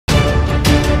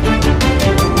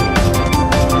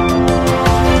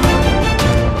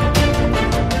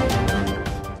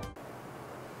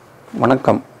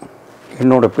வணக்கம்.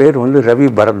 என்னோட பேர் வந்து ரவி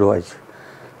பரத்வாஜ்.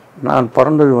 நான்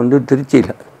பிறந்தது வந்து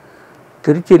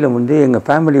திருச்சியில் வந்து எங்கள்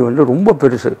ஃபேமிலி வந்து ரொம்ப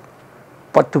பெருசு.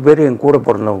 10 பேர் என் கூட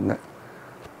பிறந்தவங்க.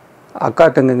 அக்கா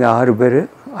தங்கங்க 6 பேர்,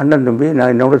 அண்ணன் தம்பி,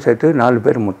 நான் என்னோட சேர்த்து 4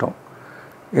 பேர் மொத்தம்.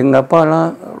 எங்கள் அப்பாலாம்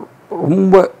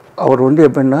ரொம்ப அவர் வந்து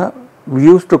எப்படின்னா, we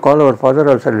used to call our father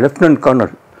as a lieutenant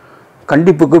colonel.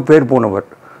 கண்டிப்புக்கு பேர் போனவர்.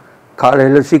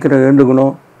 காலையில் சீக்கிரம்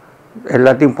எழுந்துக்கணும்,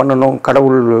 எல்லாத்தையும் பண்ணணும்,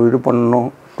 கடவுள் இது பண்ணணும்,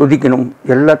 துதிக்கணும்,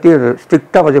 எல்லாத்தையும்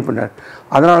ஸ்ட்ரிக்டாக வச்சு பண்ணார்.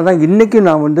 அதனால தான் இன்றைக்கி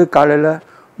நான் வந்து காலையில்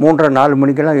 3:30-4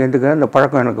 மணிக்கெல்லாம் எழுந்துக்கிறேன். அந்த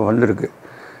பழக்கம் எனக்கு வந்திருக்கு.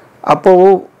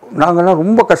 அப்போது நாங்கள்லாம்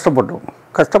ரொம்ப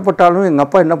கஷ்டப்பட்டாலும் எங்கள்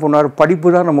அப்பா என்ன பண்ணார்,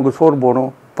 படிப்பு தான் நமக்கு சோறு போகணும்,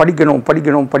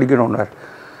 படிக்கணும்னார்.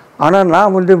 ஆனால்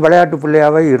நான் வந்து விளையாட்டு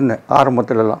பிள்ளையாகவே இருந்தேன்.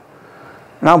 ஆரம்பத்துலலாம்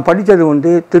நான் படித்தது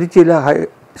வந்து திருச்சியில்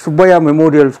சுப்பையா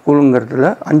மெமோரியல் ஸ்கூலுங்கிறதுல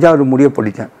 5வது முடிய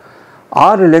படித்தேன்.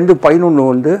 6லேருந்து 11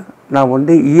 வந்து நான்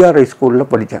வந்து ERI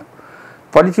ஸ்கூலில்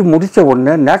படித்து முடித்த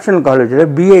உடனே நேஷ்னல் காலேஜில்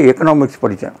BA எக்கனாமிக்ஸ்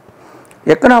படித்தேன்.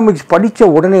 எக்கனாமிக்ஸ் படித்த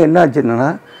உடனே என்ன ஆச்சுன்னா,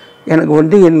 எனக்கு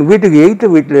வந்து என் வீட்டுக்கு 8th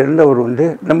வீட்டில் இருந்தவர் வந்து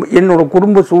என்னோடய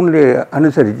குடும்ப சூழ்நிலையை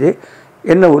அனுசரித்து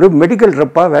என்னை ஒரு மெடிக்கல்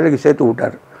ரெப்பாக வேலைக்கு சேர்த்து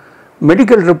விட்டார்.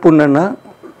 மெடிக்கல் ரெப்புன்னா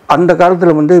அந்த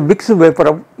காலத்தில் வந்து விக்ஸ்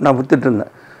வேப்பரை நான் விற்றுட்டு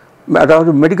இருந்தேன்.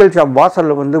 அதாவது மெடிக்கல் ஷாப்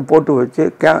வாசலில் வந்து போட்டு வச்சு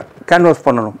கேன்வாஸ்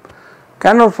பண்ணணும்.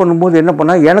 கேன்வாஸ் பண்ணும்போது என்ன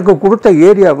பண்ணால், எனக்கு கொடுத்த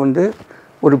ஏரியா வந்து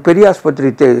ஒரு பெரிய ஆஸ்பத்திரி,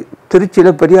 திருச்சியில்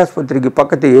பெரிய ஆஸ்பத்திரிக்கு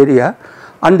பக்கத்து ஏரியா.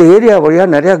 அந்த ஏரியா வழியாக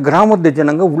நிறையா கிராமத்து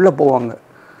ஜனங்க உள்ளே போவாங்க.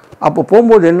 அப்போ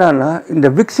போகும்போது என்னன்னா, இந்த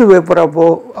விக்ஸ் வேப்பரப்போ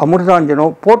அமிர்தாஞ்சனோ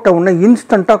போட்ட உடனே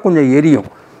இன்ஸ்டண்ட்டாக கொஞ்சம் எரியும்.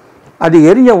 அது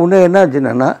எரிஞ்ச உடனே என்ன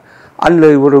ஆச்சுன்னா,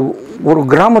 அந்த ஒரு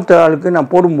கிராமத்து ஆளுக்கு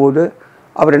நான் போடும்போது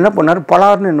அவர் என்ன பண்ணார்,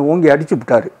 பலார்னு என்னை ஓங்கி அடிச்சு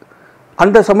விட்டார்.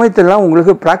 அந்த சமயத்திலலாம்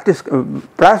உங்களுக்கு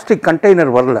பிளாஸ்டிக்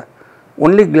கண்டெய்னர் வரல,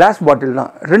 ஒன்லி கிளாஸ் பாட்டில்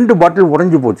தான். 2 பாட்டில்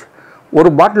உடஞ்சி போச்சு. ஒரு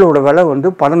பாட்டிலோட விலை வந்து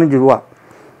 15 ரூபா.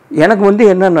 எனக்கு வந்து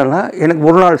என்னென்னா, எனக்கு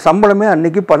ஒரு நாள் சம்பளமே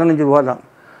அன்றைக்கி 15 ரூபா தான்.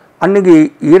 அன்றைக்கி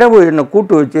இரவு என்னை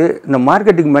கூட்டு வச்சு இந்த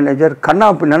மார்க்கெட்டிங் மேனேஜர் கண்ணா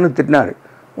பின்னான்னு திட்டினார்,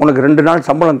 உனக்கு 2 நாள்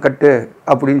சம்பளம் கட்டு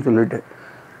அப்படின்னு சொல்லிட்டு.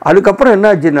 அதுக்கப்புறம்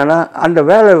என்ன ஆச்சுன்னா, அந்த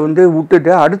வேலை வந்து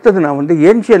விட்டுட்டு அடுத்தது நான் வந்து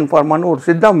ஏன்ஷியன் ஃபார்மான்னு ஒரு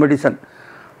சித்தா மெடிசன்,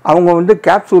 அவங்க வந்து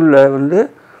கேப்சூலில் வந்து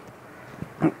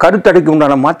கருத்தடைக்கு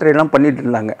உண்டான மாத்திரையெல்லாம் பண்ணிகிட்டு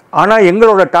இருந்தாங்க. ஆனால்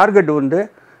எங்களோட டார்கெட் வந்து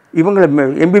இவங்களை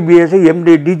MBBS, MD,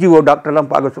 DGO டாக்டர்லாம்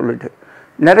பார்க்க சொல்லிட்டு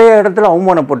நிறைய இடத்துல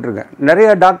அவமானப்பட்டிருக்கேன். நிறைய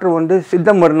டாக்டர் வந்து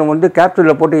சித்த மருந்து வந்து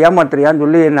கேப்சூலில் போட்டு ஏமாத்துறியான்னு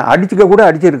சொல்லி என்னை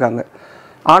அடிச்சிருக்காங்க.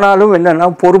 ஆனாலும் என்னென்னா,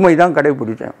 பொறுமை தான்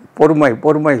கடைப்பிடிச்சேன்.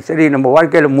 பொறுமை சரி, நம்ம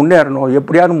வாழ்க்கையில் முன்னேறணும்,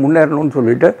 எப்படியாவது முன்னேறணும்னு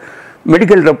சொல்லிட்டு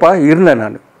மெடிக்கல் ரெப்பாக இருந்தேன்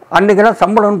நான். அன்றைக்கெல்லாம்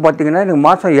சம்பளம்னு பார்த்தீங்கன்னா எனக்கு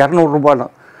மாதம் 200 ரூபா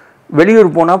தான்.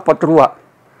 வெளியூர் போனால் 10 ரூபா,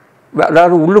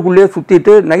 அதாவது உள்ளுக்குள்ளேயே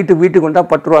சுற்றிட்டு நைட்டு வீட்டுக்கு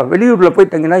வந்தால் 10 ரூபா, வெளியூரில்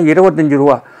போய் தங்கினா 25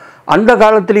 ரூபா. அந்த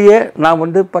காலத்திலேயே நான்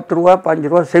வந்து 10 ரூபா 15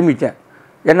 ரூபா சேமித்தேன்.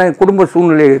 ஏன்னா குடும்ப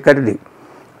சூழ்நிலையை கருதி.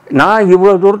 நான்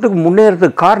இவ்வளோ தூரத்துக்கு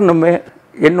முன்னேறதுக்கு காரணமே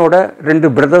என்னோட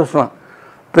 2 பிரதர்ஸ் தான்.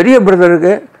 பெரிய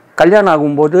பிரதருக்கு கல்யாணம்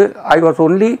ஆகும்போது I was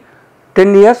only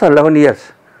 10 years or 11 years.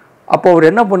 அப்போ அவர்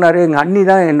என்ன பண்ணார், எங்கள் அண்ணி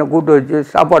தான் என்னை கூப்பிட்டு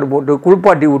வச்சு சாப்பாடு போட்டு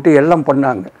குளிப்பாட்டி விட்டு எல்லாம்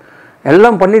பண்ணாங்க.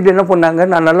 எல்லாம் பண்ணிவிட்டு என்ன பண்ணாங்க,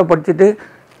 நான் நல்லா படிச்சுட்டு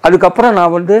அதுக்கப்புறம்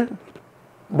நான் வந்து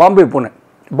பாம்பே போனேன்.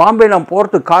 பாம்பே நான்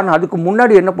போகிறதுக்கு காரணம், அதுக்கு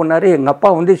முன்னாடி என்ன பண்ணார், எங்கள் அப்பா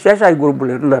வந்து சேஷாய்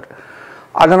குரூப்பில் இருந்தார்.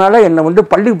 அதனால் என்னை வந்து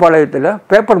பள்ளிப்பாளையத்தில்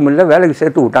பேப்பர் மில்லில் வேலைக்கு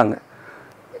சேர்த்து விட்டாங்க.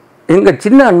 எங்கள்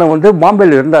சின்ன அண்ணன் வந்து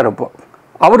பாம்பேயில் இருந்தார். அப்போ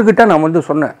அவர்கிட்ட நான் வந்து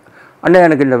சொன்னேன், அண்ணன்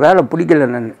எனக்கு இந்த வேலை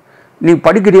பிடிக்கல, நீ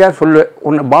படிக்கிறியா சொல்லு,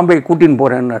 உன்னை பாம்பே கூட்டின்னு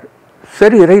போகிறேன்னாரு.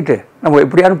 சரி ரைட்டு, நம்ம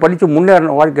எப்படியாவது படித்து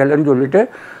முன்னேறின வாழ்க்கையிலன்னு சொல்லிவிட்டு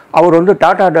அவர் வந்து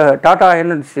டாடா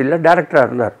என்என்சியில் டைரக்டராக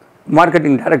இருந்தார்,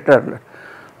 மார்க்கெட்டிங் டைரக்டராக இருந்தார்.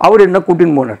 அவர் என்ன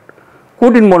கூட்டின்னு போன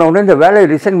உடனே இந்த வேலையை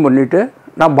ரிசைன் பண்ணிவிட்டு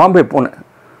நான் பாம்பே போனேன்.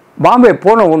 பாம்பே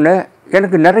போன உடனே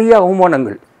எனக்கு நிறைய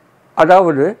அவமானங்கள்.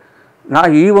 அதாவது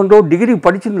நான் ஈவன்டோ டிகிரி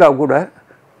படிச்சிருந்தா கூட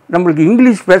நம்மளுக்கு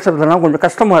இங்கிலீஷ் பேசுகிறதுலாம் கொஞ்சம்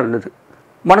கஷ்டமாக இருந்தது.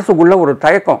 மனசுக்குள்ளே ஒரு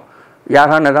தயக்கம்,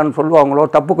 யாரான ஏதான்னு சொல்லுவாங்களோ,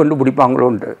 தப்பு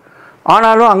கண்டுபிடிப்பாங்களோன்ட்டு.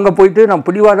 ஆனாலும் அங்கே போயிட்டு நான்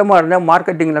பிடிவாதமாக இருந்தேன்,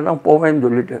 மார்க்கெட்டிங்கில் தான் போவேன்னு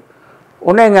சொல்லிட்டு.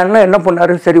 உடனே எங்கள் அண்ணன் என்ன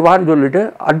பண்ணார், சரி வான்னு சொல்லிட்டு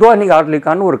அத்வானி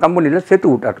ஆர்லிக்கான்னு ஒரு கம்பெனியில் சேர்த்து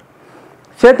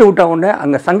விட்ட உடனே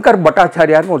அங்கே சங்கர்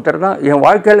பட்டாச்சாரியார்னு ஒருத்தர் தான் என்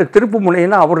வாழ்க்கையில் திருப்பு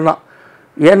முனைன்னா அவர் தான்.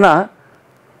 ஏன்னா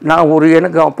நான்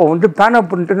எனக்கு அப்போ வந்து பேனா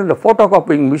பிரிண்ட்டுன்னு இந்த ஃபோட்டோ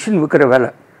காப்பிங் மிஷின் விற்கிற வேலை.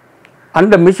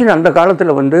 அந்த மிஷின் அந்த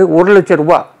காலத்தில் வந்து 1 லட்சம்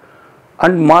ரூபா.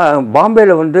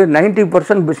 பாம்பேயில் வந்து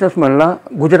 90% பிஸ்னஸ்மேன்லாம்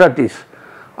குஜராத்திஸ்.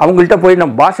 அவங்கள்ட்ட போய்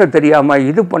நான் பாஷை தெரியாமல்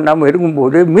இது பண்ணாமல்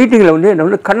இருக்கும்போது மீட்டிங்கில் வந்து என்னை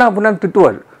வந்து கண்ணா பண்ணான்னு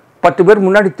திட்டுவார். 10 பேர்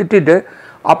முன்னாடி திட்டிட்டு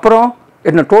அப்புறம்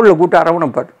என்னை தோளில் கூட்டு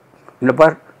அரவணைப்பார். இந்த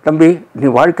பார் தம்பி, நீ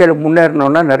வாழ்க்கையில்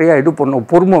முன்னேறணுன்னா நிறையா இது பண்ணணும்,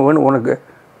 பொறுமை வேணும் உனக்கு,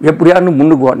 எப்படியான்னு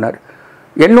முன்னுக்கு வந்தார்.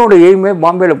 என்னோடய எய்மே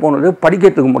பாம்பேயில் போனது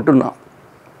படிக்கிறதுக்கு மட்டும்தான்.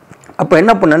 அப்போ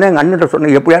என்ன பண்ணேன்னா, எங்கள் அண்ணன்ட்ட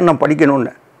சொன்னேன் எப்படியாவது நான்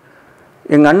படிக்கணும்னு.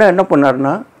 எங்கள் அண்ணன் என்ன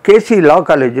பண்ணார்னா, கேசி லா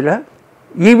காலேஜில்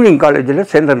ஈவினிங் காலேஜில்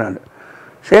சேர்ந்தேன் நான்.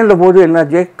 சேர்ந்தபோது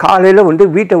என்னாச்சு, காலையில் வந்து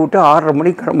வீட்டை விட்டு 6:30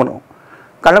 மணிக்கு கிளம்பணும்.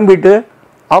 கிளம்பிட்டு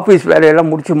ஆஃபீஸ் வேலையெல்லாம்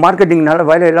முடிச்சு, மார்க்கெட்டிங்னால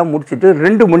வேலையெல்லாம் முடிச்சுட்டு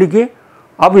 2 மணிக்கு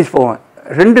ஆஃபீஸ் போவேன்.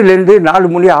 2லேருந்து 4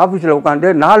 மணி ஆஃபீஸில் உட்காந்து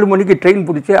 4 மணிக்கு ட்ரெயின்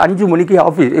பிடிச்சி 5 மணிக்கு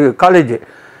காலேஜ்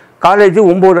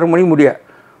 9:30 மணி முடிய.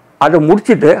 அதை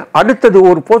முடிச்சுட்டு அடுத்தது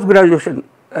ஒரு போஸ்ட் கிராஜுவேஷன்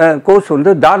கோர்ஸ்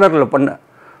வந்து டாலரில் பண்ணேன்.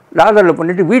 டாலரில்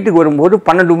பண்ணிவிட்டு வீட்டுக்கு வரும்போது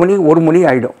 12 மணி 1 மணி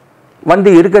ஆகிடும். வந்து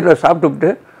இருக்கிறத சாப்பிட்டுவிட்டு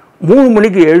 3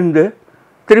 மணிக்கு எழுந்து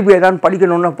திருப்பி ஏதாவது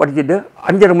படிக்கணுன்னா படிச்சுட்டு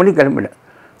 5:30 மணிக்கு கிளம்பினேன்.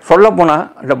 சொல்லப்போனால்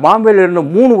அந்த பாம்பேயில் இருந்த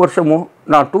 3 வருஷமும்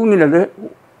நான் தூங்கினது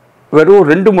வெறும்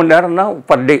 2 மணி நேரம் தான்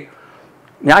பர் டே.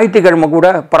 ஞாயிற்றுக்கிழமை கூட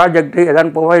ப்ராஜெக்ட்டு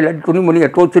ஏதாவது போவேன், இல்லாட்டி துணிமணியை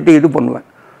துவச்சிட்டு இது பண்ணுவேன்,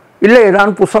 இல்லை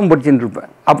ஏதாவது புத்தகம் படிச்சுட்டு இருப்பேன்.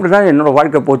 அப்படி தான் என்னோடய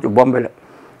வாழ்க்கை போச்சு பாம்பேயில்.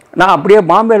 நான் அப்படியே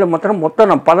பாம்பேயில் மொத்தம்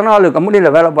நான் 14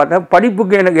 கம்பெனியில் வேலை பார்த்தேன்.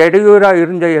 படிப்புக்கு எனக்கு இடையூறாக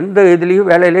இருந்த எந்த இதுலேயும்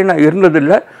வேலையிலையும் நான்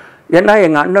இருந்ததில்லை. ஏன்னா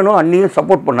எங்கள் அண்ணனும் அண்ணியும்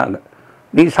சப்போர்ட் பண்ணாங்க.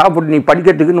 நீ சாப்பிட்டு, நீ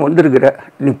படிக்கிறதுக்குன்னு வந்திருக்கிற,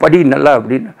 நீ படி நல்லா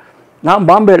அப்படின்னு. நான்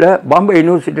பாம்பே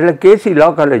யூனிவர்சிட்டியில் கேசி லா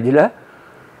காலேஜில்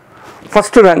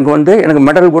ஃபஸ்ட்டு ரேங்க் வந்து எனக்கு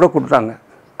மெடல் கூட கொடுத்தாங்க.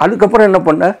 அதுக்கப்புறம் என்ன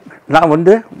பண்ணேன், நான்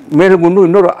வந்து மேலும்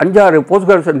இன்னொரு 5-6 போஸ்ட்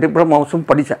கிராஜுவேஷன் டிப்ளமாஸும்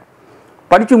படித்தேன்.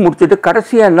 படித்து முடிச்சுட்டு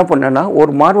கடைசியாக என்ன பண்ணேன்னா,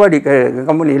 ஒரு மார்வாடி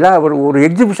கம்பெனியில் ஒரு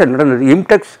எக்ஸிபிஷன் நடந்தது.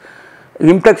 இம்டெக்ஸ்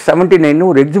 79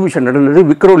 ஒரு எக்ஸிபிஷன் நடந்தது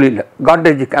விக்ரோலியில்,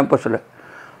 காட்ரேஜ் கேம்பஸில்.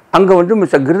 அங்கே வந்து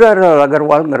mister கிரிதார்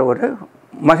அகர்வால்ங்கிறவர்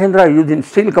Mahindra Eugene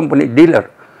steel company dealer,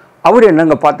 அவர்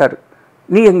என்னங்க பார்த்தார்.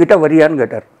 நீ எங்கிட்ட வரியான்னு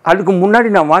கேட்டார். அதுக்கு முன்னாடி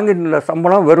நான் வாங்கிட்டு இருந்த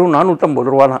சம்பளம் வெறும்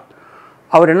 450 ரூபா தான்.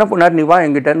 அவர் என்ன பண்ணார், நீ வா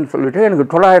எங்கிட்டன்னு சொல்லிவிட்டு எனக்கு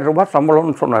 900 ரூபா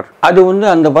சம்பளம்னு சொன்னார். அது வந்து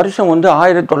அந்த வருஷம் வந்து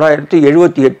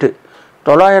 1978.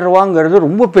 900 ரூபாங்கிறது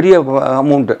ரொம்ப பெரிய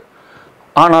அமௌண்ட்டு.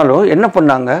 ஆனாலும் என்ன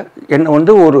பண்ணாங்க, என்னை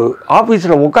வந்து ஒரு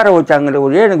ஆஃபீஸில் உட்கார வச்சாங்களே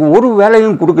ஒரே, எனக்கு ஒரு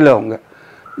வேலையும் கொடுக்கல அவங்க.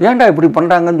 ஏன்டா இப்படி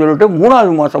பண்ணுறாங்கன்னு சொல்லிட்டு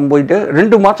 3ஆவது மாதம் போயிட்டு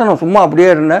 2 மாதம் நான் சும்மா அப்படியே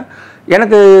இருந்தேன்.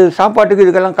 எனக்கு சாப்பாட்டுக்கு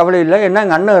இதுக்கெல்லாம் கவலை இல்லை, ஏன்னா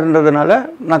எங்கள் அண்ணன் இருந்ததுனால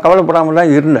நான் கவலைப்படாமல்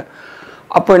தான் இருந்தேன்.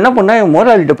 அப்போ என்ன பண்ணேன், என்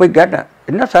முதலாளிகிட்ட போய் கேட்டேன்,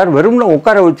 என்ன சார் வெறும்னா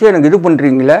உட்கார வச்சு எனக்கு இது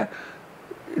பண்ணுறீங்களே,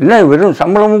 என்ன வெறும்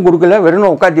சம்பளமும் கொடுக்கல,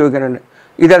 வெறும் உட்காத்தி வைக்கிறேன்னு.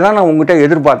 இதை தான் நான் உங்கள்கிட்ட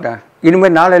எதிர்பார்த்தேன்,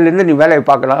 இனிமேல் நாளையிலேருந்து நீ வேலையை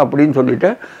பார்க்கலாம் அப்படின்னு சொல்லிவிட்டு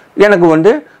எனக்கு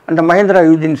வந்து அந்த மஹேந்திரா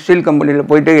யூஜின் ஸ்டீல் கம்பெனியில்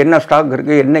போயிட்டு என்ன ஸ்டாக்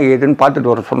இருக்குது என்ன ஏதுன்னு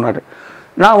பார்த்துட்டு வர சொன்னார்.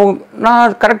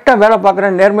 நான் கரெக்டாக வேலை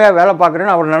பார்க்குறேன், நேர்மையாக வேலை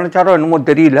பார்க்குறேன்னு அவர் நினச்சாரோ என்னமோ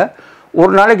தெரியல.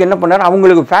 ஒரு நாளைக்கு என்ன பண்ணார்,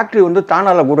 அவங்களுக்கு ஃபேக்ட்ரி வந்து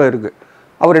தானால கூட இருக்குது.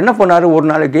 அவர் என்ன பண்ணார், ஒரு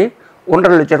நாளைக்கு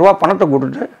 1.5 லட்ச ரூபா பணத்தை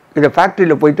கொடுத்து இதை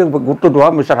ஃபேக்ட்ரியில் போயிட்டு இப்போ கொடுத்துட்டு வா,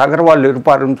 மிஸ்டர் அகர்வால்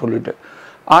இருப்பாருன்னு சொல்லிட்டு.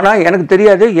 ஆனால் எனக்கு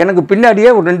தெரியாது, எனக்கு பின்னாடியே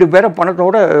ஒரு 2 பேரை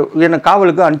பணத்தோடு என்னை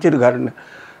காவலுக்கு அனுப்பிச்சிருக்காருன்னு.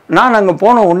 நான் அங்கே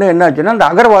போன உடனே என்னாச்சுன்னா, அந்த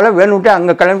அகர்வாலை வேணும்ட்டு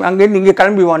அங்கேருந்து இங்கே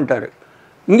கிளம்பி வான்ட்டார்.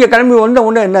 இங்கே கிளம்பி வந்த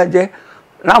உடனே என்னாச்சு,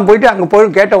 நான் போயிட்டு அங்கே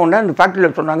போய் கேட்ட உடனே அந்த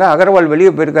ஃபேக்ட்ரியில் சொன்னாங்க, அகர்வால்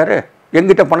வெளியே போயிருக்காரு,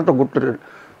 எங்கிட்ட பணத்தை கொடுத்துரு.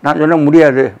 நான் சொன்னேன்,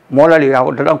 முடியாது, முதலாளி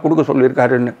அவர்கிட்ட தான் கொடுக்க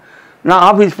சொல்லியிருக்காருன்னு. நான்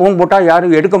ஆஃபீஸ் ஃபோன் போட்டால்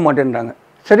யாரும் எடுக்க மாட்டேன்றாங்க.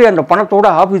 சரி, அந்த பணத்தோடு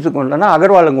ஆஃபீஸுக்கு வந்தேன்னா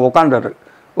அகர்வால் அங்கே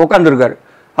உட்காந்துருக்காரு.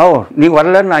 நீ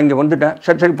வரலன்னு நான் இங்கே வந்துட்டேன்,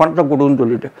 சரி பணத்தை கொடுன்னு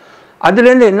சொல்லிவிட்டு.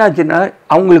 அதுலேருந்து என்னாச்சுன்னா,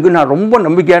 அவங்களுக்கு நான் ரொம்ப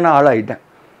நம்பிக்கையான ஆளாகிட்டேன்.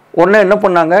 உடனே என்ன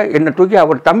பண்ணாங்க, என்னை தூக்கி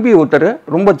அவர் தம்பி ஒருத்தர்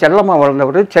ரொம்ப செல்லமாக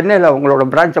வளர்ந்தவர், சென்னையில் அவங்களோட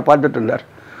பிரான்ச்சை பார்த்துட்டு இருந்தார்.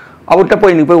 அவர்கிட்ட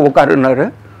போய் நீ போய் உட்காருன்னாரு.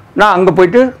 நான் அங்கே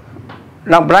போயிட்டு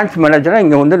நான் பிரான்ச் மேனேஜராக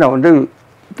இங்கே வந்து நான் வந்து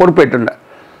பொறுப்பேற்றிருந்தேன்.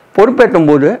 பொறுப்பேற்றும்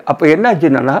போது அப்போ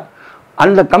என்னாச்சுன்னா,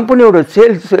 அந்த கம்பெனியோட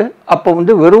சேல்ஸு அப்போ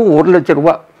வந்து வெறும் 1 லட்ச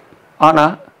ரூபா.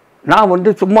 ஆனால் நான் வந்து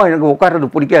சும்மா எனக்கு உட்கார்றது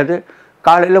பிடிக்காது.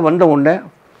 காலையில் வந்த உடனே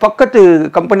பக்கத்து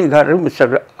கம்பெனிக்காரர்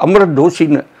மிஸ்டர் அம்ரத்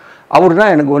தோஷின்னு, அவர்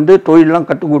தான் எனக்கு வந்து தொழிலெலாம்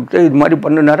கற்றுக் கொடுத்து இது மாதிரி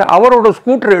பண்ணினார். அவரோட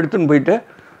ஸ்கூட்டரை எடுத்துன்னு போயிட்டு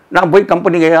நான் போய்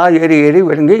கம்பெனியாக ஏறி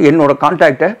வருங்க என்னோடய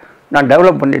கான்டாக்டை நான்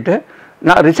டெவலப் பண்ணிவிட்டு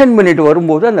நான் ரிசைன் பண்ணிட்டு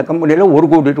வரும்போது அந்த கம்பெனியில் 1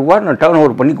 கோடி ரூபா நான் டர்ன்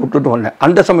ஓவர் பண்ணி கொடுத்துட்டு வந்தேன்.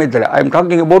 அந்த சமயத்தில் ஐ எம்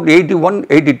டாக்கிங் அபவுட் 81,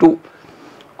 82.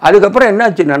 அதுக்கப்புறம்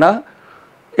என்னாச்சுன்னா,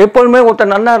 எப்போதுமே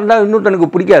ஒருத்தன் நல்லா இருந்தால் இன்னொருத்தனுக்கு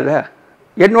பிடிக்காத.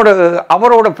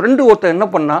 அவரோட ஃப்ரெண்டு ஒருத்தன் என்ன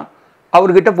பண்ணால்,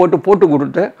 அவர்கிட்ட போட்டு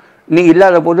கொடுத்து, நீ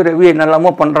இல்லாத போது ரவி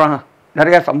என்னெல்லாமோ பண்ணுறான்,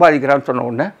 நிறையா சம்பாதிக்கிறான்னு சொன்ன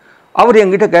உடனே அவர்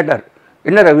என்கிட்ட கேட்டார்,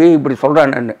 என்ன ரவி இப்படி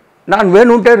சொல்கிறான்னு. நான்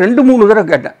வேணும்ன்ட்டு 2-3 தடவை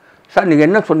கேட்டேன், சார் நீங்கள்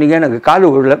என்ன சொன்னீங்க, எனக்கு காது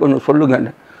விடல, கொஞ்சம்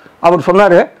சொல்லுங்கன்னு. அவர்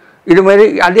சொன்னார், இதுமாரி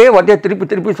அதே வார்த்தையை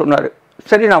திருப்பி சொன்னார்.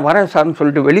 சரி நான் வரேன் சார்னு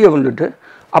சொல்லிட்டு வெளியே வந்துட்டு,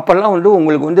 அப்போல்லாம் வந்து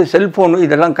உங்களுக்கு வந்து செல்ஃபோனு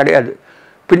இதெல்லாம் கிடையாது.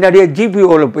 பின்னாடியே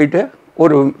ஜிபிஓவில் போயிட்டு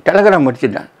ஒரு டெலகிராம்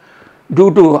அடிச்சிட்டேன், due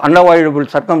to unavoidable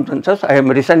circumstances I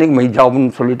am resigning my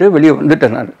ஜாப்னு சொல்லிட்டு வெளியே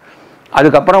வந்துட்டேன் நான்.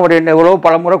 அதுக்கப்புறம் அவர் என்ன எவ்வளோ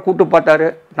பல முறை கூப்பிட்டு பார்த்தாரு.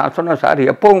 நான் சொன்னேன், சார்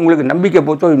எப்போ உங்களுக்கு நம்பிக்கை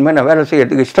போச்சோ இனிமேல் நான் வேலை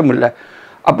செய்யறதுக்கு இஷ்டம் இல்லை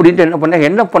அப்படின்ட்டு என்ன பண்ணேன்,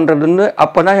 என்ன பண்ணுறதுன்னு.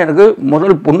 அப்போ தான் எனக்கு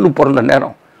முதல் பொண்ணு பிறந்த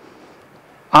நேரம்.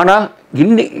 ஆனால்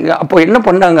அப்போ என்ன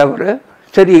பண்ணாங்க அவர்,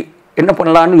 சரி என்ன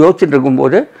பண்ணலான்னு யோசிச்சுட்டு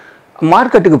இருக்கும்போது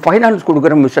மார்க்கெட்டுக்கு ஃபைனான்ஸ்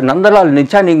கொடுக்குற மிஸ்டர் நந்தலால்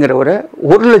நிச்சானிங்கிறவர்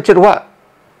 1 லட்ச ரூபா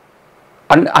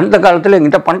அந்த காலத்தில்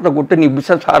என்கிட்ட பணத்தை கொடுத்து நீ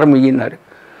பிஸ்னஸ் ஆரம்பிக்கினார்.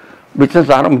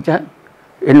 பிஸ்னஸ் ஆரம்பித்தேன்.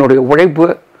 என்னுடைய உழைப்பு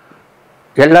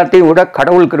எல்லாத்தையும் விட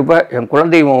கடவுள் கிருபை, என்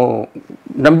குழந்தையும்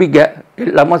நம்பிக்கை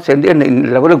எல்லாமே சேர்ந்து என்னை இந்த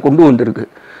லெவலுக்கு கொண்டு வந்திருக்கு.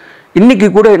 இன்றைக்கி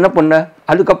கூட என்ன பண்ணேன்,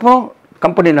 அதுக்கப்புறம்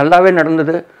கம்பெனி நல்லாவே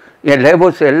நடந்தது. என்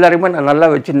லேபர்ஸ் எல்லாரையுமே நான் நல்லா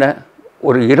வச்சுருந்தேன்.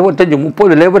 ஒரு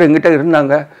 25-30 லேபர் எங்கிட்ட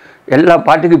இருந்தாங்க. எல்லா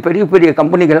பாட்டுக்கு பெரிய பெரிய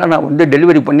கம்பெனிக்கெல்லாம் நான் வந்து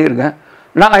டெலிவரி பண்ணியிருக்கேன்.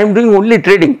 நான் ஐம் டூயிங் ஒன்லி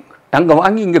ட்ரேடிங். அங்கே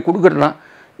வாங்கி இங்கே கொடுக்குறது தான்.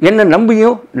 என்னை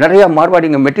நம்பியும் நிறையா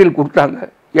மார்வாடிங்க மெட்டீரியல் கொடுத்தாங்க.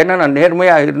 ஏன்னா நான்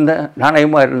நேர்மையாக இருந்தேன்,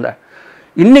 நாணயமாக இருந்தேன்.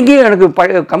 இன்றைக்கி எனக்கு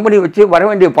கம்பெனி வச்சு வர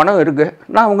வேண்டிய பணம் இருக்குது.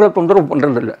 நான் அவங்கள தொந்தரவு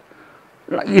பண்ணுறதில்ல.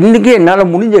 இன்றைக்கி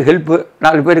என்னால் முடிஞ்ச ஹெல்ப்பு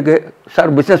 4 பேருக்கு,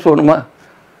 சார் பிஸ்னஸ் வேணுமா,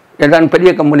 ஏதாவது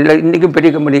பெரிய கம்பெனியில், இன்றைக்கும் பெரிய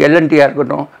கம்பெனி எல்என்டியாக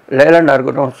இருக்கட்டும், லேலண்டாக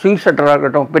இருக்கட்டும், சிங் செட்டராக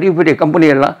இருக்கட்டும், பெரிய பெரிய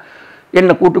கம்பெனியெல்லாம்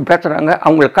என்னை கூப்பிட்டு பேசுகிறாங்க.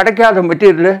 அவங்களுக்கு கிடைக்காத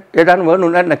மெட்டீரியல் ஏதாவது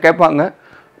வேணும்னா என்னை கேட்பாங்க.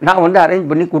 நான் வந்து அரேஞ்ச்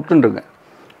பண்ணி கொடுத்துட்டுருக்கேன்.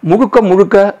 முழுக்க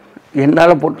முழுக்க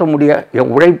என்னால் பொறுத்த முடியாது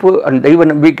என் உழைப்பு, அந்த தெய்வ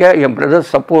நம்பிக்கை, என்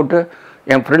பிரதர்ஸ் சப்போர்ட்டு,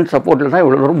 என் ஃப்ரெண்ட்ஸ் சப்போர்ட்டில் தான்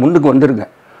இவ்வளோ தூரம் முன்னுக்கு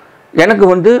வந்திருக்கேன். எனக்கு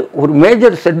வந்து ஒரு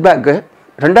மேஜர் செட்பேக்கு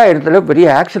 2000 பெரிய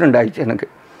ஆக்சிடெண்ட் ஆகிடுச்சு. எனக்கு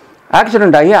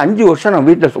ஆக்சிடெண்ட் ஆகி 5 வருஷம் நான்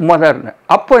வீட்டில் சும்மா தான் இருந்தேன்.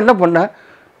 அப்போ என்ன பண்ணேன்,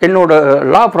 என்னோடய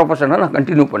லா ப்ரொஃபஷனை நான்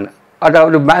கண்டினியூ பண்ணேன்.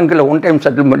 அதாவது பேங்க்கில் one time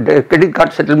settlement, credit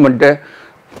card settlement,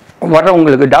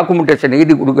 வரவங்களுக்கு டாக்குமெண்டேஷன்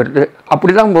எழுதி கொடுக்கறது,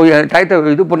 அப்படி தான் போய் டயத்தை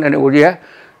இது பண்ண ஒழிய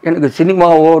எனக்கு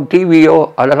சினிமாவோ டிவியோ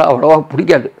அதெல்லாம் அவ்வளோவா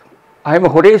பிடிக்காது. I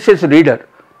am ஹொரேசியஸ் reader.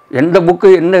 எந்த புக்கு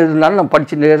என்ன இருந்தாலும் நான்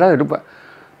படிச்சுட்டே தான் இருப்பேன்.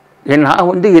 நான்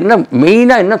வந்து என்ன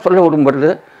மெயினாக என்ன சொல்ல விரும்புறது,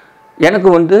 எனக்கு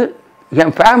வந்து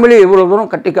என் ஃபேமிலி எவ்வளோ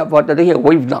தூரம் கட்டி காப்பாற்றது என்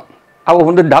ஒய்ஃப் தான். அவள்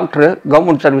வந்து டாக்டரு,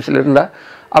 கவர்மெண்ட் சர்வீஸில் இருந்தால்.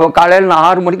 அவள் காலையில் நான்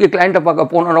 6 மணிக்கு கிளைண்ட்டை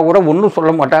பார்க்க போனோன்னா கூட ஒன்றும்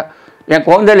சொல்ல மாட்டாள். என்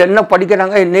குழந்தைகள் என்ன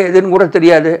படிக்கிறாங்க என்ன எதுன்னு கூட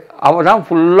தெரியாது. அவள் தான்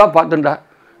ஃபுல்லாக பார்த்துட்டா.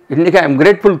 இன்றைக்கி I am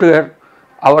grateful to her.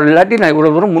 அவள் இல்லாட்டி நான்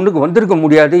இவ்வளோ தூரம் முன்னுக்கு வந்திருக்க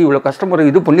முடியாது, இவ்வளோ கஸ்டமர்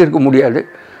இது பண்ணியிருக்க முடியாது.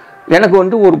 எனக்கு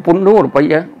வந்து ஒரு பொண்ணு ஒரு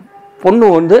பையன். பொண்ணு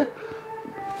வந்து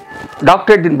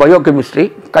டாக்டரேட் இன் பயோகெமிஸ்ட்ரி,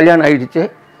 கல்யாணம் ஆகிடுச்சு.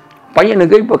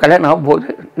 பையனுக்கு இப்போ கல்யாணம் ஆக போகுது.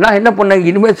 நான் என்ன பண்ணேன்,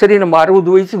 இனிமேல் சரி நம்ம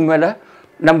 60 வயசுக்கு மேலே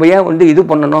நம்ம ஏன் வந்து இது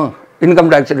பண்ணணும்,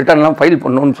 இன்கம் டேக்ஸ் ரிட்டர்ன்லாம் ஃபைல்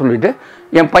பண்ணணும்னு சொல்லிவிட்டு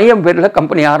என் பையன் பேரில்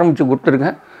கம்பெனி ஆரம்பித்து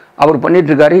கொடுத்துருக்கேன். அவர்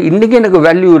பண்ணிகிட்ருக்காரு. இன்றைக்கி எனக்கு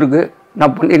வேல்யூ இருக்குது.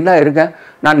 நான் பண்ணிட்டு தான் இருக்கேன்.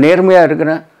 நான் நேர்மையாக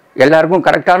இருக்கிறேன். எல்லாருக்கும்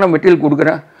கரெக்டான மெட்டீரியல்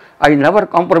கொடுக்குறேன். I never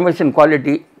compromise in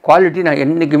quality நான்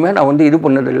என்றைக்குமே நான் வந்து இது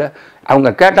பண்ணதில்லை. அவங்க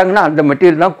கேட்டாங்கன்னா அந்த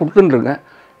மெட்டீரியல் தான் கொடுத்துட்டுருக்கேன்.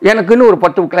 எனக்குன்னு ஒரு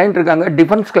 10 கிளைண்ட் இருக்காங்க.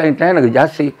 டிஃபென்ஸ் கிளைண்ட்லாம் எனக்கு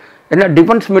ஜாஸ்தி. ஏன்னா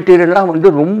டிஃபென்ஸ் மெட்டீரியல்லாம் வந்து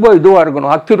ரொம்ப இதுவாக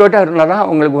இருக்கணும், அக்யூரேட்டாக இருந்தால் தான்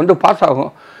அவங்களுக்கு வந்து பாஸ்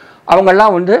ஆகும்.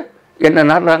 அவங்கெல்லாம் வந்து என்ன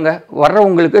நாடுறாங்க,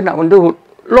 வர்றவங்களுக்கு நான் வந்து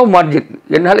லோ மார்ஜின்,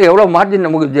 என்னால் எவ்வளோ மார்ஜின்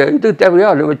நமக்கு இது தேவையோ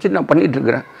அதை வச்சு நான்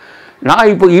பண்ணிகிட்ருக்கிறேன். நான்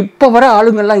இப்போ வர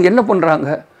ஆளுங்கள்லாம் என்ன பண்ணுறாங்க,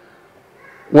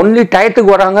 ஒன்லி டயத்துக்கு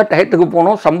வராங்க, டயத்துக்கு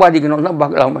போகணும், சம்பாதிக்கணும் தான்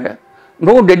பார்க்கலாமே.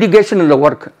 நோ டெடிகேஷன் இந்த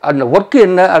ஒர்க். அந்த ஒர்க்கு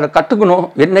என்ன, அதை கற்றுக்கணும்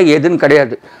என்ன ஏதுன்னு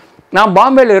கிடையாது. நான்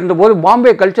பாம்பேயில் இருந்தபோது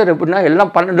பாம்பே கல்ச்சர் எப்படின்னா எல்லாம்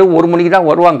 12-1 மணிக்கு தான்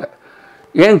வருவாங்க.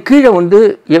 என் கீழே வந்து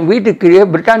என் வீட்டுக்கு கீழே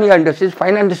பிரிட்டானியா இண்டஸ்ட்ரீஸ்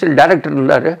ஃபைனான்சியல் டைரக்டர்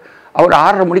இருந்தார். அவர்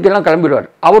 6:30 மணிக்கெல்லாம் கிளம்பிடுவார்.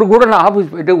 அவர் கூட நான் ஆஃபீஸ்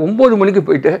போயிட்டு 9 மணிக்கு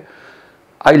போயிட்டு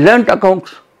ஐ லேர்ன்ட்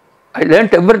அக்கௌண்ட்ஸ், ஐ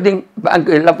லேர்ன்ட் எவ்ரிதிங்.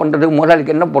 பேங்க் எல்லாம் பண்ணுறது,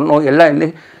 முதலாளிக்கு என்ன பண்ணணும்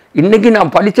எல்லாம். இன்றைக்கி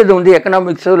நான் படித்தது வந்து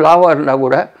எக்கனாமிக்ஸு லாவாக இருந்தால்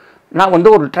கூட நான் வந்து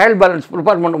ஒரு ட்ரையல் பேலன்ஸ்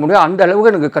ப்ரிப்பேர் பண்ண முடியும். அந்த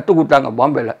அளவுக்கு எனக்கு கற்றுக் கொடுத்தாங்க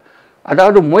பாம்பேயில்.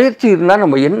 அதாவது முயற்சி இருந்தால்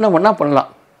நம்ம என்ன வேணால் பண்ணலாம்.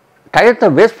 டயத்தை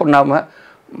வேஸ்ட்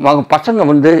பண்ணாமல் பசங்க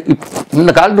வந்து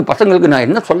இந்த காலத்து பசங்களுக்கு நான்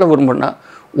என்ன சொல்ல விரும்புகிறேன்னா,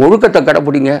 ஒழுக்கத்தை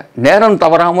கடைப்பிடிங்க, நேரம்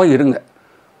தவறாமல் இருங்க.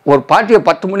 ஒரு பார்ட்டியை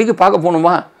 10 மணிக்கு பார்க்க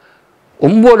போகணுமா,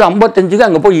 9:55க்கு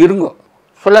அங்கே போய் இருங்க.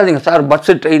 சொல்லாதீங்க sir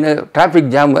bus train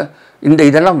traffic jam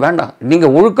இதெல்லாம் வேண்டாம்.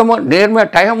 நீங்கள் ஒழுக்கமாக நேர்மையாக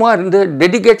டைமாக இருந்து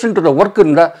டெடிகேஷன் டு த ஒர்க்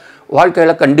இருந்தால்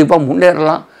வாழ்க்கையில் கண்டிப்பாக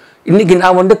முன்னேறலாம். இன்றைக்கி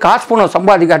நான் வந்து காசு பணம்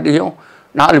சம்பாதிக்காட்டியும்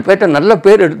 4 பேர்கிட்ட நல்ல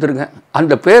பேர் எடுத்துருக்கேன்.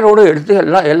 அந்த பேரோடு எடுத்து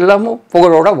எல்லாமும்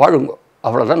புகழோடு வாழுங்க.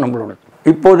 அவ்வளோதான் நம்மளோட.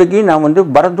 இப்போதைக்கு நான் வந்து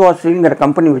பரத்வாஜ்ங்கிற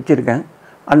கம்பெனி வச்சுருக்கேன்.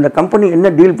 அந்த கம்பெனி என்ன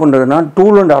டீல் பண்ணுறதுன்னா,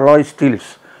 டூல் அண்ட் அலாய் ஸ்டீல்ஸ்,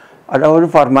 அதாவது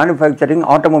for manufacturing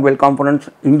automobile components,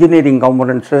 engineering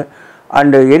components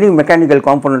and any mechanical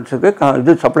காம்பனன்ட்ஸுக்கு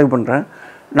இது சப்ளை பண்ணுறேன்.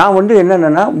 நான் வந்து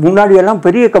என்னென்னா, முன்னாடியெல்லாம்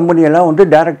பெரிய கம்பெனியெல்லாம் வந்து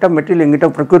டைரெக்டாக மெட்டீரியல் எங்கிட்ட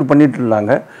ப்ரொக்யூர் பண்ணிகிட்டு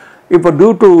இருந்தாங்க. இப்போ due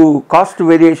to cost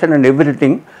variation and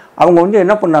everything அவங்க வந்து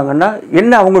என்ன பண்ணாங்கன்னா,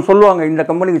 என்ன அவங்க சொல்லுவாங்க இந்த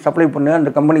கம்பெனிக்கு சப்ளை பண்ணு, அந்த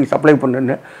கம்பெனிக்கு சப்ளை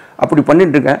பண்ணுன்னு, அப்படி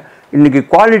பண்ணிட்டுருக்கேன். இன்றைக்கி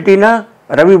குவாலிட்டினா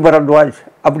ரவி பரத்வாஜ்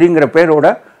அப்படிங்கிற பேரோட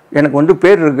எனக்கு வந்து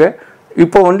பேர் இருக்குது.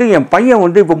 இப்போ வந்து என் பையன்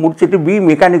வந்து இப்போ முடிச்சுட்டு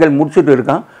மெக்கானிக்கல் முடிச்சுட்டு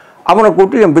இருக்கான். அவனை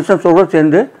கூப்பிட்டு என் பிஸ்னஸோடு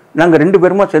சேர்ந்து நாங்கள் 2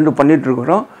 பேருமா சேர்ந்து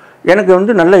பண்ணிகிட்ருக்குறோம். எனக்கு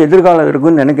வந்து நல்ல எதிர்காலம்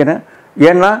இருக்குதுன்னு நினைக்கிறேன்.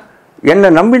 ஏன்னா என்னை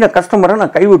நம்பின கஸ்டமரை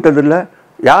நான் கைவிட்டதில்லை.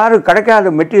 யார்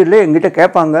கிடைக்காத மெட்டீரியலே எங்கிட்ட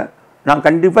கேட்பாங்க. நான்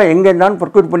கண்டிப்பாக எங்கே இருந்தாலும்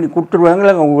ப்ரொக்யூர் பண்ணி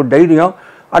கொடுத்துருவாங்களே அவங்க தைரியம்.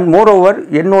 அண்ட் மோரோவர்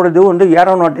என்னோடது வந்து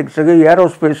ஏரோநாட்டிக்ஸுக்கு,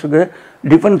 ஏரோஸ்பேஸுக்கு,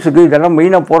 டிஃபென்ஸுக்கு இதெல்லாம்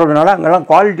மெயினாக போகிறதுனால அங்கெல்லாம்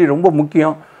குவாலிட்டி ரொம்ப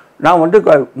முக்கியம். நான் வந்து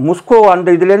முஸ்கோ அந்த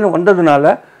இதுலேருந்து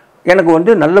வந்ததுனால எனக்கு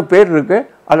வந்து நல்ல பேர் இருக்குது.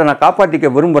 அதை நான் காப்பாற்றிக்க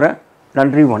விரும்புகிறேன்.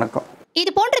 நன்றி, வணக்கம். இது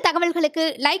போன்ற தகவல்களுக்கு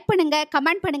லைக் பண்ணுங்க,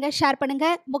 கமெண்ட் பண்ணுங்க, ஷேர் பண்ணுங்க.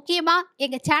 முக்கியமா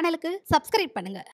எங்க சேனலுக்கு சப்ஸ்கிரைப் பண்ணுங்க.